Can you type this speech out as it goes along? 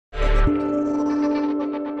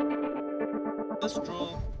This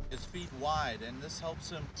drill is feet wide, and this helps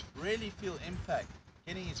him really feel impact,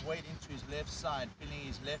 getting his weight into his left side, feeling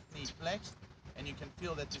his left knee flexed, and you can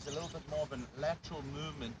feel that there's a little bit more of a lateral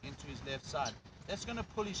movement into his left side. That's going to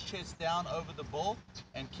pull his chest down over the ball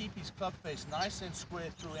and keep his club face nice and square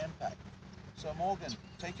through impact. So Morgan,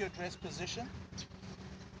 take your dress position.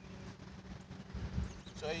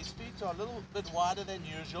 So his feet are a little bit wider than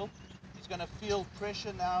usual. He's going to feel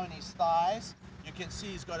pressure now in his thighs. You can see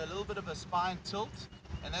he's got a little bit of a spine tilt,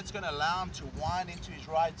 and that's going to allow him to wind into his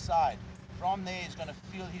right side. From there, he's going to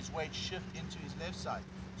feel his weight shift into his left side.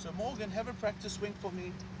 So Morgan, have a practice swing for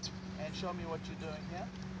me and show me what you're doing here.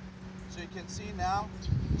 So you can see now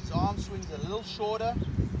his arm swings a little shorter.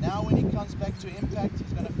 Now when he comes back to impact,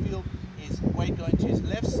 he's going to feel his weight going to his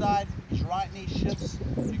left side. His right knee shifts.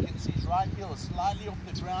 You can see his right heel is slightly off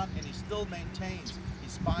the ground, and he still maintains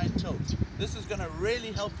his spine tilt. This is going to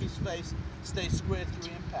really help his face stay square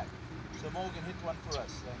through impact. So Morgan, hit one for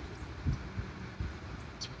us. Thank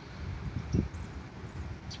you.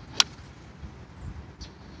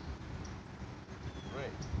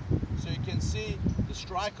 Great. So you can see the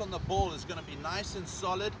strike on the ball is going to be nice and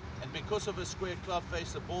solid, and because of a square club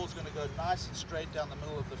face, the ball is going to go nice and straight down the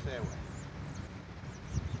middle of the fairway.